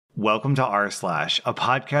Welcome to r/, a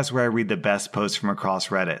podcast where I read the best posts from across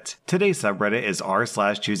Reddit. Today's subreddit is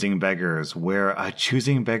r/choosingbeggars, where a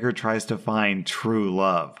choosing beggar tries to find true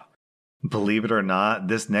love. Believe it or not,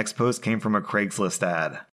 this next post came from a Craigslist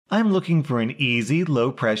ad. I'm looking for an easy,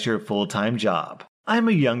 low-pressure, full-time job. I'm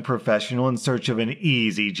a young professional in search of an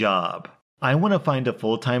easy job. I want to find a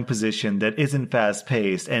full-time position that isn't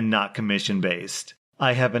fast-paced and not commission-based.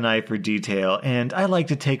 I have an eye for detail, and I like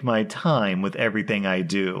to take my time with everything I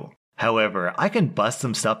do. However, I can bust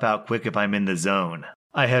some stuff out quick if I'm in the zone.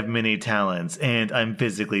 I have many talents, and I'm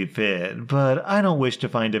physically fit, but I don't wish to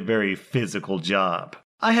find a very physical job.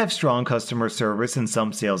 I have strong customer service and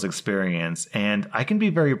some sales experience, and I can be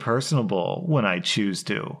very personable when I choose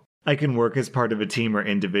to. I can work as part of a team or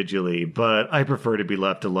individually, but I prefer to be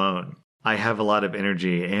left alone. I have a lot of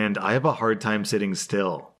energy, and I have a hard time sitting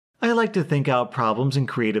still. I like to think out problems and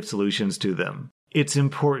creative solutions to them. It's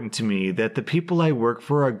important to me that the people I work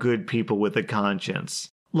for are good people with a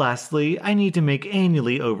conscience. Lastly, I need to make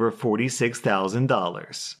annually over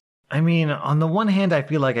 $46,000. I mean, on the one hand, I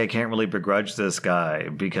feel like I can't really begrudge this guy,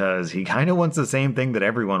 because he kinda wants the same thing that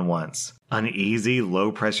everyone wants. An easy,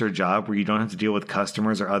 low-pressure job where you don't have to deal with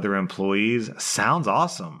customers or other employees sounds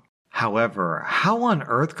awesome. However, how on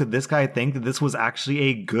earth could this guy think that this was actually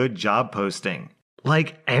a good job posting?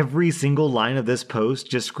 Like, every single line of this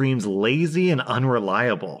post just screams lazy and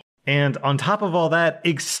unreliable. And on top of all that,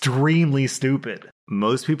 extremely stupid.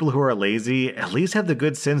 Most people who are lazy at least have the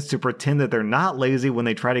good sense to pretend that they're not lazy when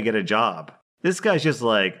they try to get a job. This guy's just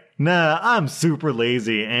like, nah, I'm super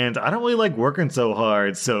lazy and I don't really like working so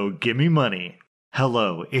hard, so give me money.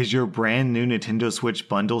 Hello, is your brand new Nintendo Switch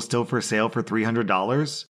bundle still for sale for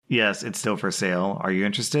 $300? Yes, it's still for sale. Are you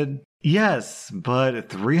interested? Yes, but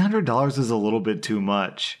 $300 is a little bit too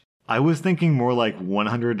much. I was thinking more like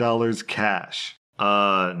 $100 cash.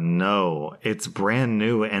 No, it's brand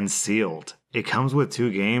new and sealed. It comes with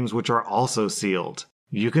 2 games which are also sealed.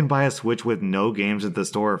 You can buy a Switch with no games at the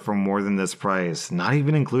store for more than this price, not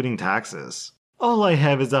even including taxes. All I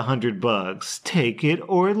have is $100. Take it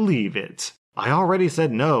or leave it. I already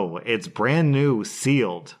said no, it's brand new,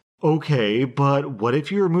 sealed. Okay, but what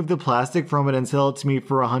if you remove the plastic from it and sell it to me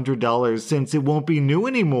for $100 since it won't be new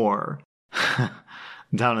anymore?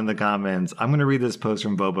 Down in the comments, I'm going to read this post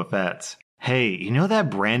from Boba Fett. Hey, you know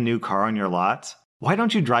that brand new car on your lot? Why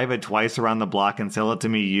don't you drive it twice around the block and sell it to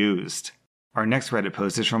me used? Our next Reddit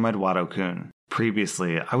post is from Eduardo-kun.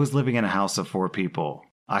 Previously, I was living in a house of 4 people.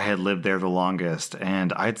 I had lived there the longest,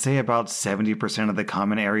 and I'd say about 70% of the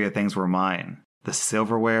common area things were mine. The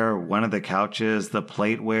silverware, one of the couches, the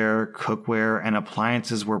plateware, cookware, and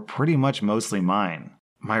appliances were pretty much mostly mine.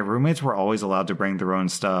 My roommates were always allowed to bring their own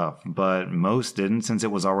stuff, but most didn't since it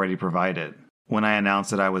was already provided. When I announced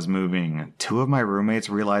that I was moving, 2 of my roommates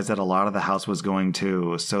realized that a lot of the house was going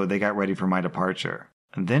too, so they got ready for my departure.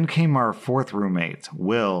 Then came our 4th roommate,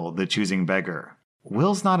 Will, the choosing beggar.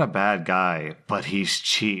 Will's not a bad guy, but he's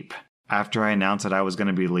cheap. After I announced that I was going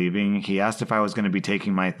to be leaving, he asked if I was going to be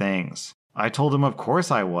taking my things. I told him of course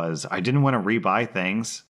I was. I didn't want to rebuy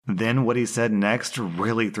things. Then what he said next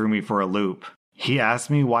really threw me for a loop. He asked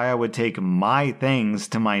me why I would take my things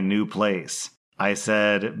to my new place. I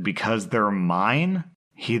said, because they're mine?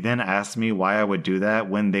 He then asked me why I would do that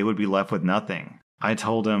when they would be left with nothing. I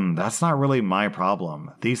told him, that's not really my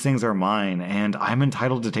problem. These things are mine, and I'm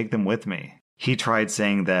entitled to take them with me. He tried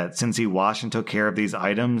saying that since he washed and took care of these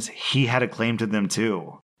items, he had a claim to them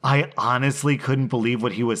too. I honestly couldn't believe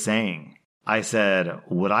what he was saying. I said,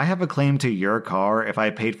 would I have a claim to your car if I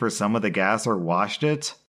paid for some of the gas or washed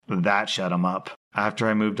it? That shut him up. After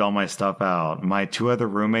I moved all my stuff out, my 2 other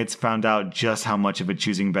roommates found out just how much of a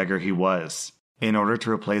choosing beggar he was. In order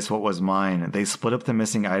to replace what was mine, they split up the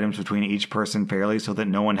missing items between each person fairly so that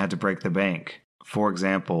no one had to break the bank. For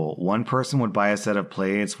example, one person would buy a set of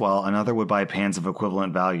plates while another would buy pans of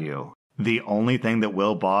equivalent value. The only thing that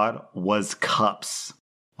Will bought was cups.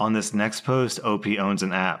 On this next post, OP owns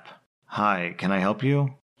an app. Hi, can I help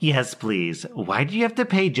you? Yes, please. Why do you have to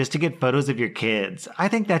pay just to get photos of your kids? I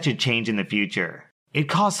think that should change in the future. It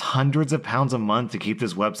costs hundreds of pounds a month to keep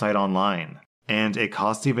this website online. And it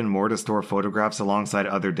costs even more to store photographs alongside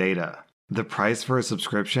other data. The price for a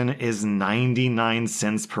subscription is 99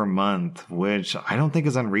 cents per month, which I don't think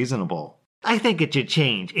is unreasonable. I think it should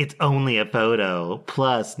change. It's only a photo.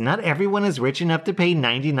 Plus, not everyone is rich enough to pay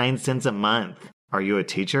 99 cents a month. Are you a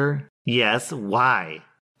teacher? Yes, why?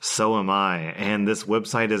 So am I, and this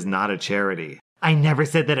website is not a charity. I never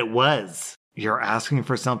said that it was. You're asking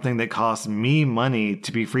for something that costs me money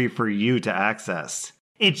to be free for you to access.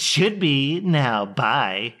 It should be. Now,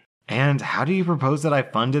 bye. And how do you propose that I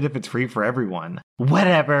fund it if it's free for everyone?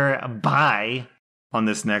 Whatever, bye. On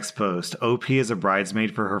this next post, OP is a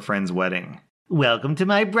bridesmaid for her friend's wedding. Welcome to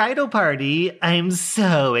my bridal party. I'm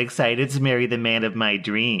so excited to marry the man of my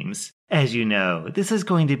dreams. As you know, this is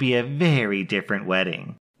going to be a very different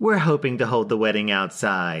wedding. We're hoping to hold the wedding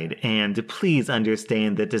outside, and please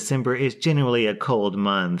understand that December is generally a cold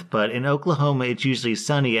month, but in Oklahoma it's usually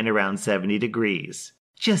sunny and around 70 degrees.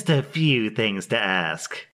 Just a few things to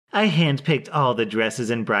ask. I handpicked all the dresses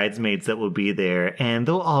and bridesmaids that will be there, and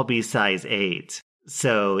they'll all be size 8.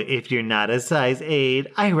 So, if you're not a size 8,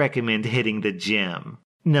 I recommend hitting the gym.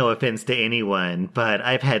 No offense to anyone, but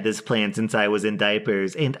I've had this plan since I was in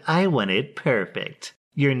diapers, and I want it perfect.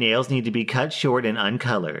 Your nails need to be cut short and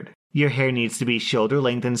uncolored. Your hair needs to be shoulder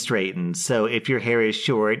length and straightened, so if your hair is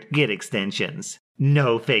short, get extensions.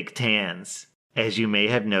 No fake tans. As you may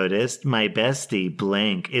have noticed, my bestie,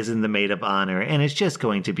 Blank, is in the maid of honor and is just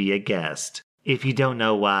going to be a guest. If you don't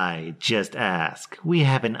know why, just ask. We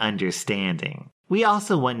have an understanding. We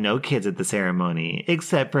also want no kids at the ceremony,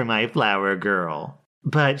 except for my flower girl.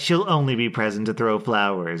 But she'll only be present to throw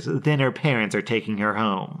flowers, then her parents are taking her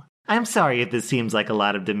home. I'm sorry if this seems like a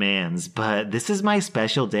lot of demands, but this is my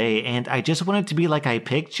special day and I just want it to be like I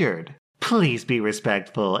pictured. Please be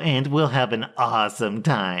respectful and we'll have an awesome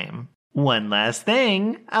time. One last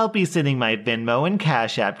thing, I'll be sending my Venmo and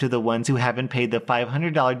Cash App to the ones who haven't paid the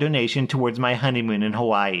 $500 donation towards my honeymoon in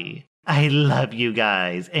Hawaii. I love you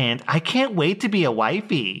guys, and I can't wait to be a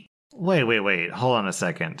wifey. Wait, hold on a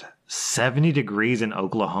second. 70 degrees in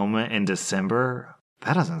Oklahoma in December?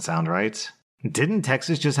 That doesn't sound right. Didn't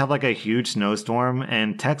Texas just have like a huge snowstorm?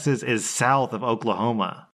 And Texas is south of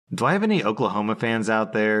Oklahoma. Do I have any Oklahoma fans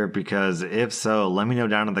out there? Because if so, let me know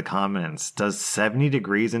down in the comments. Does 70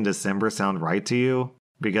 degrees in December sound right to you?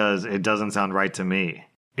 Because it doesn't sound right to me.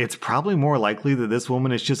 It's probably more likely that this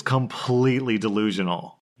woman is just completely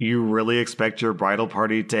delusional. You really expect your bridal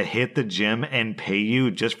party to hit the gym and pay you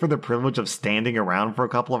just for the privilege of standing around for a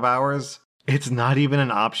couple of hours? It's not even an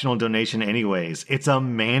optional donation anyways. It's a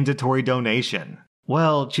mandatory donation.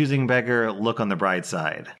 Well, choosing beggar, look on the bright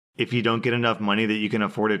side. If you don't get enough money that you can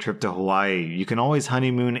afford a trip to Hawaii, you can always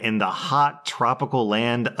honeymoon in the hot tropical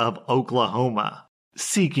land of Oklahoma.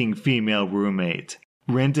 Seeking female roommate.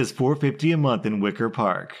 Rent is $450 a month in Wicker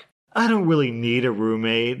Park. I don't really need a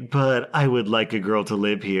roommate, but I would like a girl to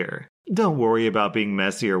live here. Don't worry about being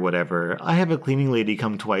messy or whatever. I have a cleaning lady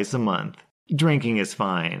come twice a month. Drinking is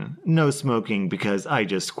fine. No smoking because I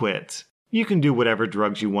just quit. You can do whatever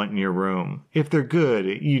drugs you want in your room. If they're good,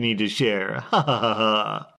 you need to share. Ha ha ha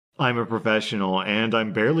ha. I'm a professional and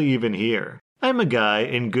I'm barely even here. I'm a guy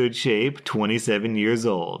in good shape, 27 years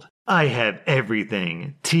old. I have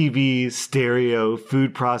everything. TV, stereo,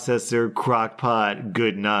 food processor, crock pot,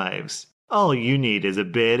 good knives. All you need is a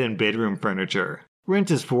bed and bedroom furniture.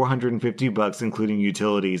 Rent is $450 including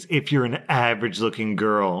utilities if you're an average looking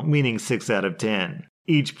girl, meaning 6 out of 10.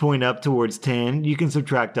 Each point up towards 10, you can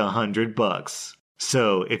subtract $100.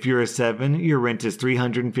 So if you're a 7, your rent is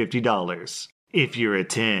 $350. If you're a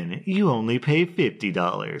 10, you only pay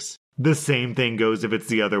 $50. The same thing goes if it's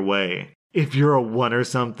the other way. If you're a 1 or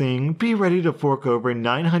something, be ready to fork over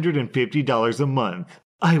 $950 a month.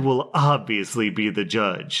 I will obviously be the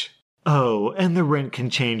judge. Oh, and the rent can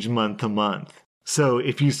change month to month. So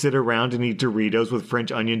if you sit around and eat Doritos with French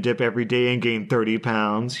onion dip every day and gain 30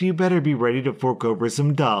 pounds, you better be ready to fork over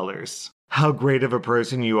some dollars. How great of a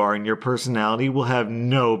person you are and your personality will have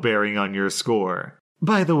no bearing on your score.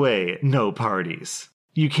 By the way, no parties.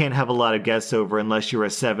 You can't have a lot of guests over unless you're a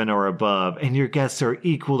 7 or above, and your guests are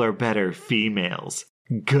equal or better females.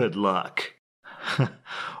 Good luck.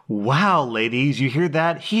 Wow, ladies, you hear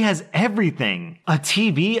that? He has everything. A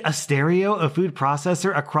TV, a stereo, a food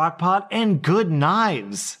processor, a crock pot, and good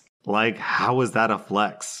knives. Like, how is that a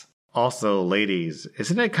flex? Also, ladies,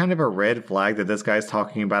 isn't it kind of a red flag that this guy's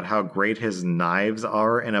talking about how great his knives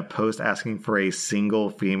are in a post asking for a single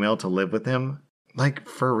female to live with him? Like,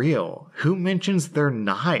 for real, who mentions their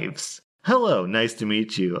knives? Hello, nice to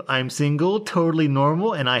meet you. I'm single, totally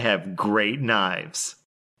normal, and I have great knives.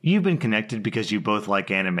 You've been connected because you both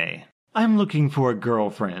like anime. I'm looking for a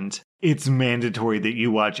girlfriend. It's mandatory that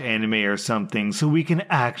you watch anime or something so we can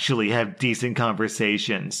actually have decent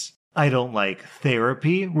conversations. I don't like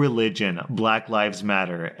therapy, religion, Black Lives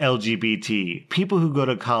Matter, LGBT, people who go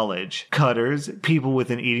to college, cutters, people with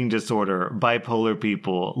an eating disorder, bipolar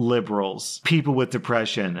people, liberals, people with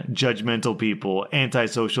depression, judgmental people,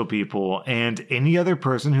 antisocial people, and any other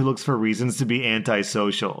person who looks for reasons to be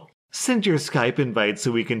antisocial. Send your Skype invite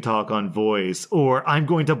so we can talk on voice, or I'm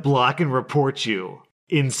going to block and report you.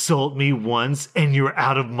 Insult me once and you're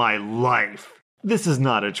out of my life. This is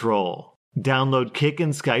not a troll. Download Kik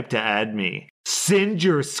and Skype to add me. Send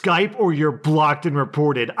your Skype or you're blocked and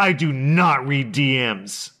reported. I do not read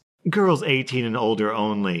DMs. Girls 18 and older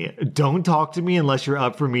only. Don't talk to me unless you're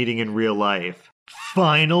up for meeting in real life.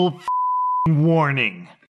 Final warning.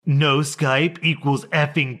 No Skype equals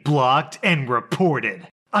effing blocked and reported.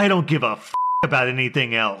 I don't give a about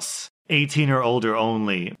anything else. 18 or older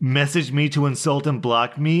only. Message me to insult and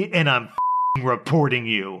block me and I'm reporting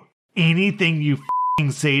you. Anything you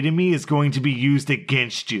say to me is going to be used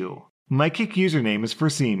against you. My Kick username is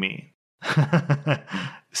Foresee Me.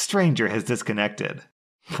 Stranger has disconnected.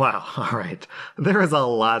 Wow, alright. There is a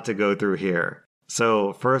lot to go through here.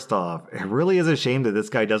 So, first off, it really is a shame that this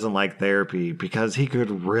guy doesn't like therapy because he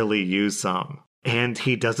could really use some. And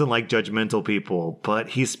he doesn't like judgmental people, but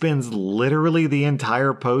he spends literally the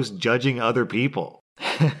entire post judging other people.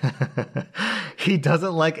 He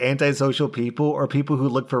doesn't like antisocial people or people who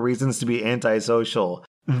look for reasons to be antisocial.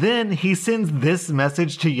 Then he sends this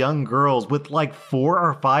message to young girls with like 4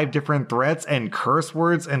 or 5 different threats and curse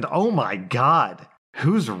words, and oh my god.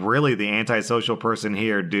 Who's really the antisocial person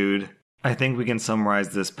here, dude? I think we can summarize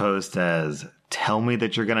this post as, tell me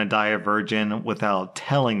that you're gonna die a virgin without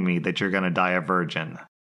telling me that you're gonna die a virgin.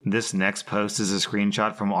 This next post is a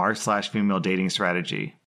screenshot from r/female dating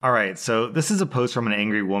strategy. Alright, so this is a post from an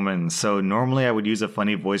angry woman, so normally I would use a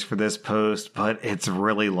funny voice for this post, but it's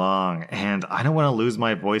really long, and I don't want to lose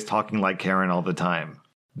my voice talking like Karen all the time.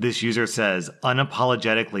 This user says,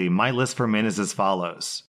 unapologetically, my list for men is as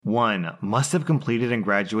follows. 1. Must have completed and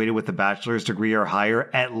graduated with a bachelor's degree or higher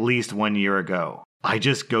at least 1 year ago. I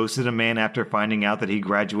just ghosted a man after finding out that he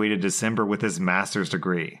graduated December with his master's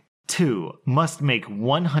degree. 2. Must make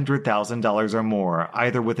 $100,000 or more,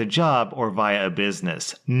 either with a job or via a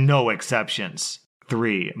business. No exceptions.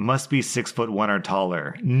 3. Must be 6'1" or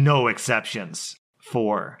taller. No exceptions.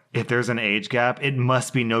 4. If there's an age gap, it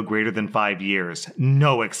must be no greater than 5 years.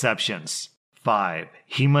 No exceptions. 5.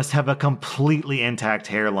 He must have a completely intact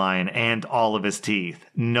hairline and all of his teeth.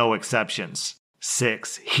 No exceptions.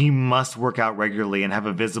 6. He must work out regularly and have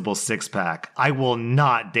a visible six-pack. I will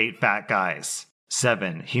not date fat guys.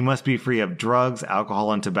 7. He must be free of drugs,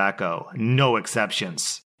 alcohol, and tobacco. No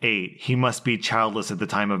exceptions. 8. He must be childless at the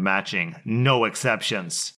time of matching. No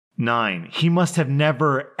exceptions. 9. He must have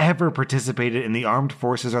never, ever participated in the armed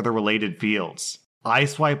forces or the related fields. I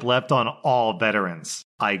swipe left on all veterans.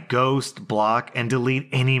 I ghost, block, and delete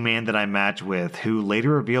any man that I match with who later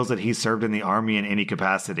reveals that he served in the army in any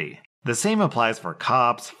capacity. The same applies for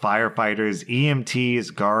cops, firefighters,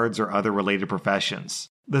 EMTs, guards, or other related professions.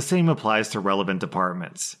 The same applies to relevant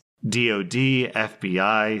departments. DOD,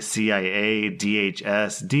 FBI, CIA,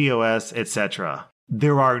 DHS, DOS, etc.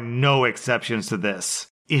 There are no exceptions to this.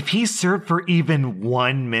 If he served for even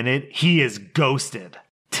 1 minute, he is ghosted.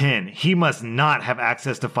 10. He must not have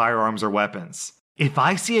access to firearms or weapons. If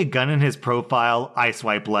I see a gun in his profile, I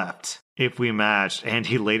swipe left. If we matched and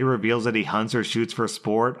he later reveals that he hunts or shoots for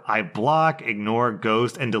sport, I block, ignore,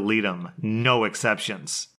 ghost, and delete him. No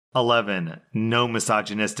exceptions. 11. No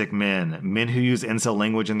misogynistic men. Men who use incel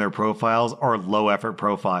language in their profiles or low-effort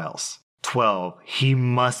profiles. 12. He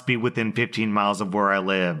must be within 15 miles of where I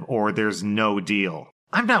live, or there's no deal.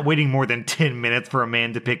 I'm not waiting more than 10 minutes for a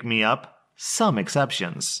man to pick me up. Some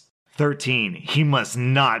exceptions. 13. He must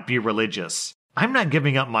not be religious. I'm not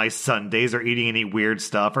giving up my Sundays or eating any weird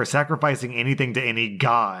stuff or sacrificing anything to any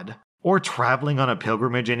god. Or traveling on a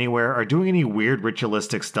pilgrimage anywhere or doing any weird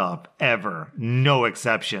ritualistic stuff. Ever. No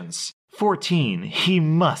exceptions. 14. He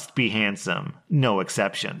must be handsome. No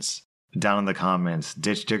exceptions. Down in the comments,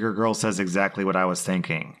 Ditch Digger Girl says exactly what I was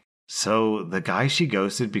thinking. So, the guy she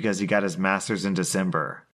ghosted because he got his master's in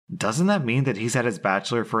December. Doesn't that mean that he's had his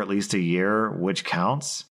bachelor for at least a year, which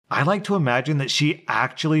counts? I like to imagine that she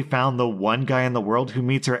actually found the one guy in the world who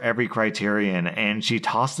meets her every criterion, and she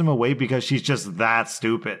tossed him away because she's just that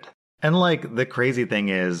stupid. And like, the crazy thing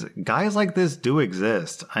is, guys like this do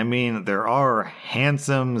exist. I mean, there are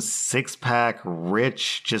handsome, six-pack,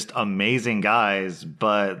 rich, just amazing guys,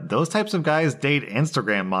 but those types of guys date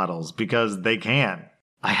Instagram models because they can.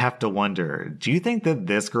 I have to wonder, do you think that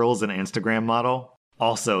this girl is an Instagram model?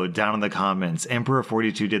 Also, down in the comments,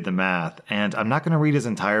 Emperor42 did the math, and I'm not going to read his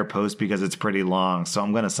entire post because it's pretty long, so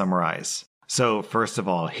I'm going to summarize. So, first of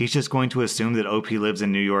all, he's just going to assume that OP lives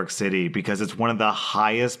in New York City because it's one of the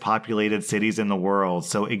highest populated cities in the world,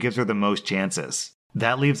 so it gives her the most chances.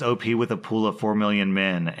 That leaves OP with a pool of 4 million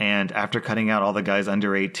men, and after cutting out all the guys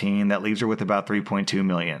under 18, that leaves her with about 3.2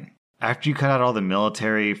 million. After you cut out all the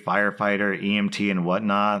military, firefighter, EMT, and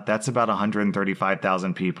whatnot, that's about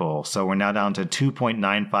 135,000 people, so we're now down to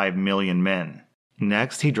 2.95 million men.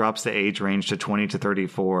 Next, he drops the age range to 20 to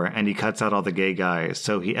 34, and he cuts out all the gay guys,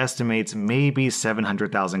 so he estimates maybe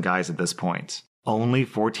 700,000 guys at this point. Only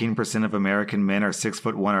 14% of American men are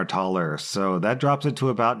 6'1" or taller, so that drops it to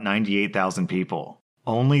about 98,000 people.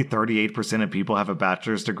 Only 38% of people have a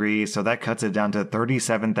bachelor's degree, so that cuts it down to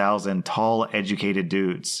 37,000 tall, educated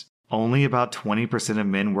dudes. Only about 20% of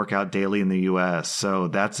men work out daily in the US, so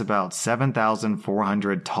that's about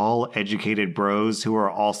 7,400 tall, educated bros who are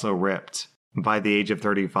also ripped. By the age of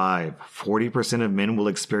 35, 40% of men will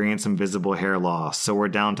experience some visible hair loss, so we're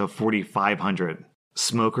down to 4,500.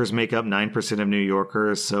 Smokers make up 9% of New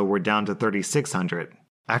Yorkers, so we're down to 3,600.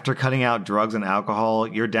 After cutting out drugs and alcohol,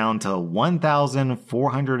 you're down to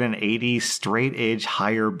 1,480 straight-edge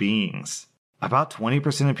higher beings. About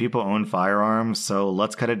 20% of people own firearms, so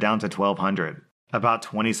let's cut it down to 1,200. About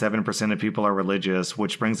 27% of people are religious,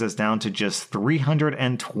 which brings us down to just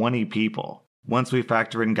 320 people. Once we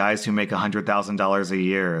factor in guys who make $100,000 a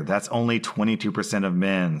year, that's only 22% of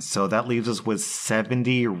men, so that leaves us with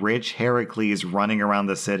 70 rich Heracles running around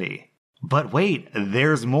the city. But wait,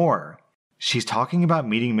 there's more! She's talking about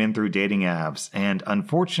meeting men through dating apps, and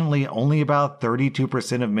unfortunately only about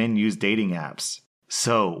 32% of men use dating apps.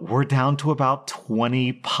 So we're down to about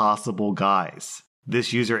 20 possible guys.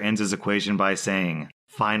 This user ends his equation by saying,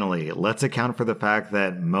 finally, let's account for the fact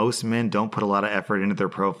that most men don't put a lot of effort into their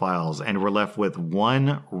profiles, and we're left with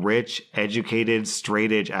one rich, educated,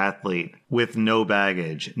 straight-edge athlete with no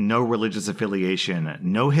baggage, no religious affiliation,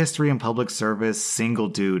 no history in public service, single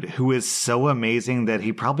dude who is so amazing that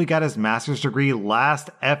he probably got his master's degree last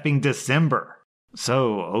effing December.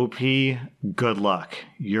 So, OP, good luck.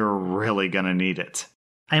 You're really gonna need it.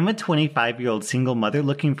 I'm a 25-year-old single mother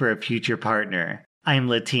looking for a future partner. I'm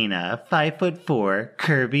Latina, 5'4",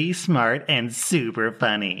 curvy, smart, and super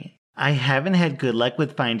funny. I haven't had good luck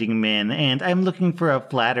with finding men, and I'm looking for a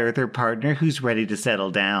flat earther partner who's ready to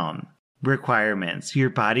settle down. Requirements: your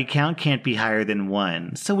body count can't be higher than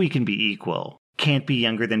 1, so we can be equal. Can't be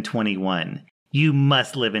younger than 21. You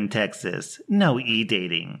must live in Texas. No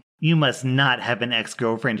e-dating. You must not have an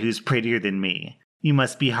ex-girlfriend who's prettier than me. You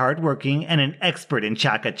must be hardworking and an expert in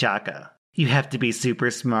chaka-chaka. You have to be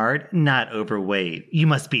super smart, not overweight. You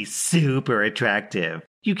must be super attractive.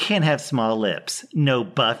 You can't have small lips. No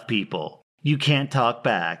buff people. You can't talk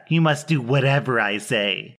back. You must do whatever I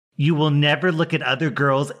say. You will never look at other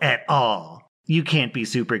girls at all. You can't be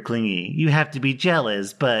super clingy. You have to be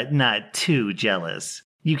jealous, but not too jealous.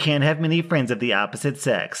 You can't have many friends of the opposite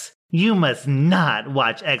sex. You must not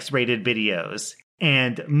watch X-rated videos.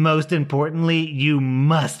 And most importantly, you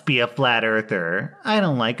must be a flat earther. I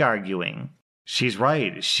don't like arguing. She's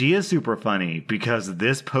right. She is super funny because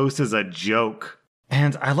this post is a joke.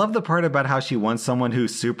 And I love the part about how she wants someone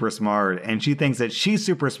who's super smart and she thinks that she's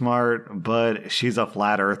super smart, but she's a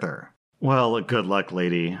flat earther. Well, good luck,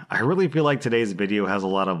 lady. I really feel like today's video has a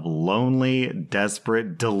lot of lonely,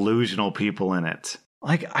 desperate, delusional people in it.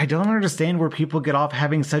 Like, I don't understand where people get off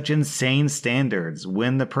having such insane standards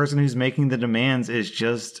when the person who's making the demands is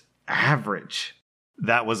just average.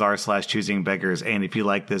 That was r/choosingbeggars, and if you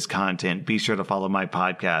like this content, be sure to follow my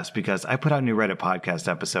podcast because I put out new Reddit podcast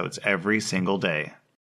episodes every single day.